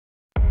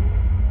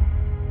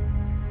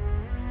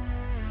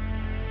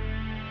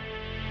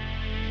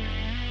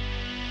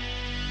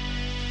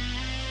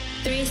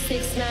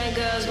369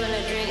 girls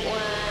wanna drink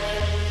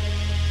wine.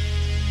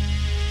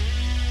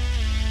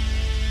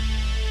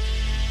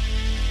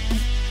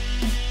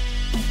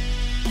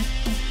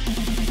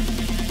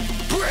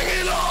 Bring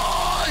it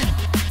on!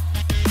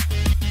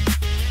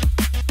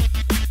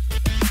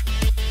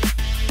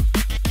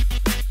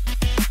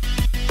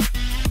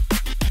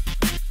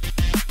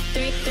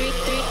 Three,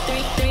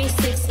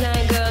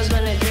 369 girls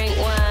wanna drink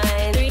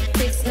wine.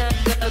 369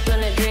 girls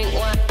wanna drink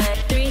wine.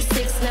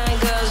 369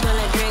 girls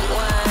wanna drink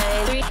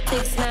wine.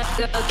 369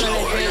 girls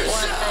wanna drink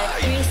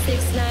wine.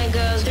 369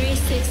 girls,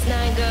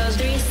 369 girls,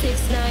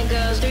 369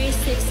 girls,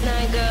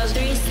 369 girls,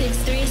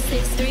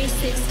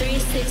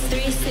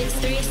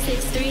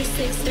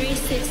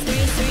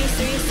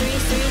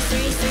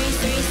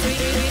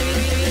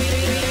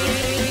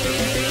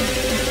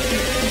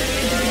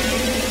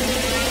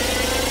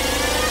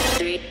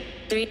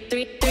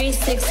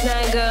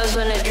 369 girls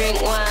wanna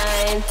drink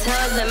wine.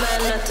 Tell the man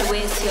not to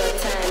waste your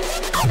time.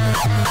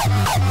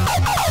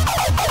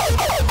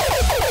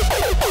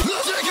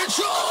 take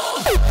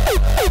control!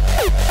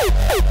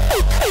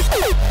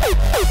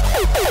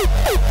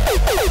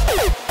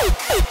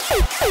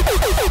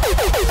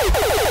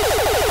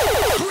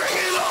 Bring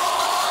it on!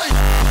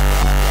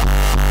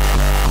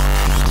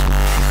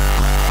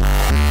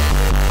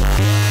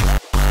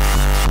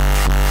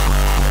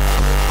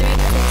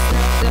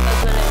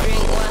 Girls wanna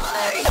drink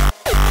wine.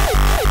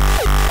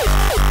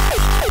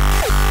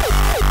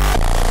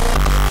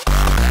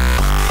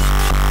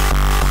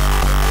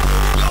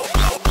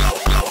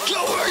 Go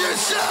where you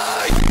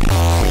say!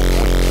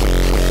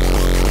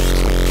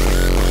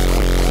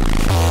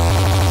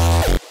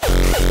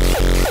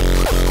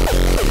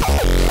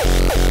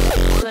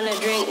 Wanna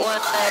drink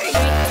wine.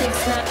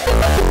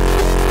 369.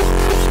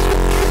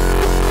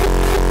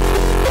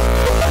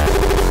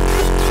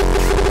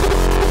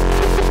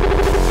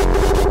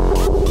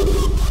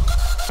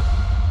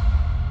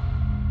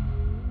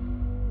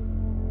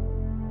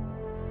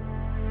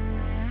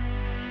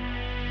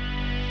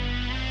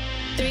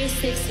 Three,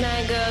 6,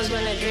 9 girls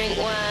wanna drink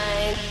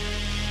wine.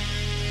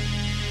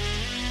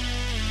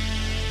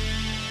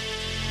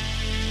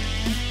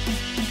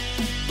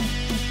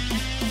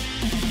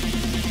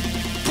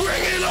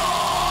 Bring it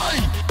on!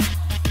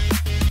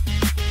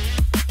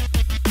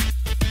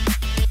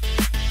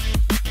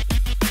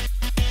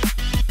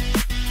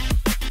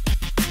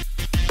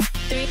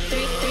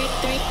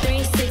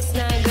 Three, 6,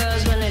 9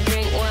 girls wanna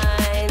drink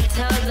wine.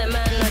 Tell the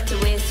man not to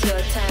waste your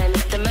time.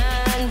 If the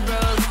man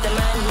broke, the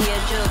man he a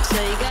joke,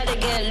 so you gotta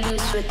get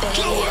loose with the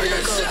Go Henny where and the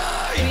you coke.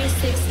 say!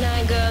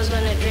 369 girls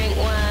wanna drink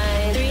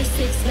wine.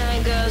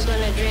 369 girls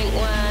wanna drink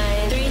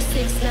wine.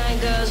 369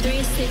 girls,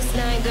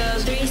 369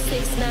 girls,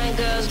 369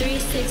 girls,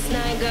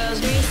 369 girls,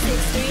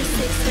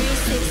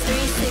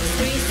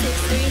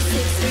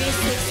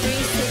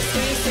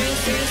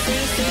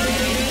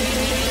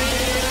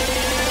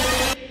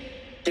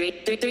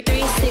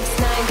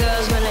 369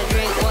 girls wanna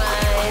drink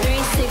wine.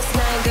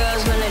 369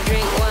 girls wanna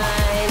drink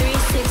wine.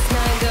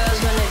 369 girls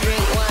wanna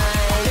drink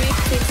wine.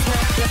 369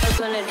 girls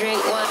wanna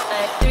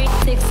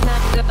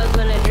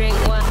drink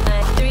wine.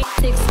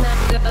 369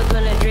 girls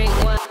wanna drink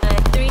wine. 369 girls wanna drink wine.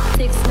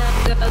 369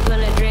 girls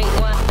wanna drink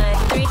wine.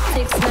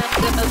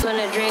 369 girls wanna drink wine. 369 girls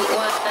wanna drink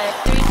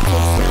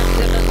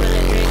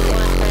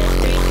wine.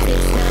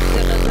 369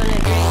 girls wanna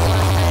drink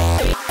wine.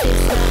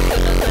 369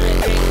 girls wanna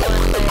drink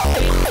wine.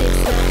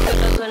 369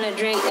 girls wanna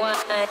drink wine. 369 girls wanna drink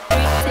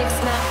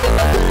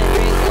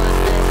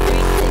wine.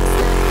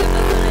 369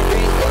 girls wanna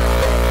drink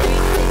wine.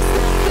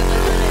 369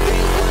 girls wanna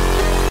drink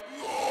wine.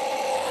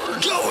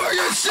 Go where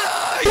you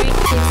say!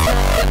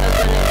 369 girls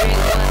wanna drink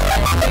wine.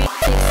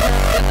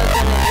 369 girls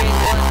wanna drink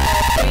wine.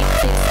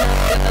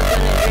 369 girls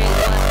wanna drink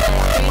wine.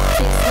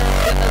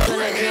 369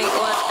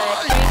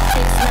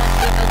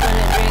 girls wanna drink wine. 369 girls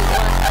wanna drink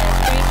wine.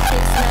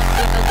 369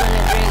 girls wanna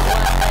drink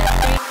wine.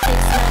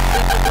 369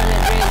 girls wanna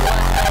drink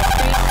wine.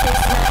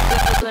 369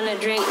 girls wanna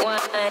drink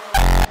wine.